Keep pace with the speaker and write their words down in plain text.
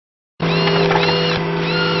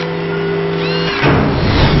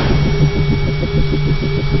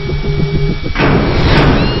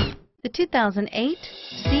The 2008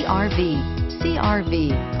 CR-V.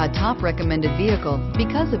 CR-V, a top recommended vehicle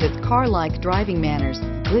because of its car-like driving manners,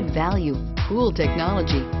 good value, cool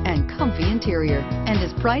technology, and comfy interior, and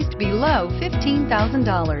is priced below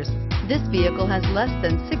 $15,000. This vehicle has less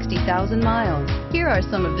than 60,000 miles. Here are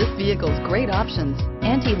some of this vehicle's great options: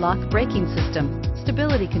 anti-lock braking system,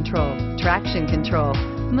 stability control, traction control,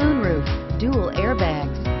 moonroof, dual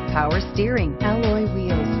airbags, power steering, alloy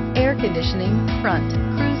wheels, air conditioning, front,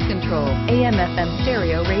 cruise control, AM/FM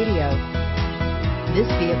stereo radio.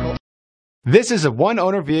 This is a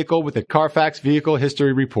one-owner vehicle with a Carfax Vehicle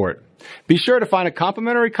History Report. Be sure to find a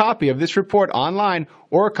complimentary copy of this report online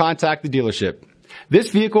or contact the dealership.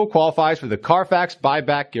 This vehicle qualifies for the Carfax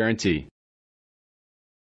Buyback Guarantee.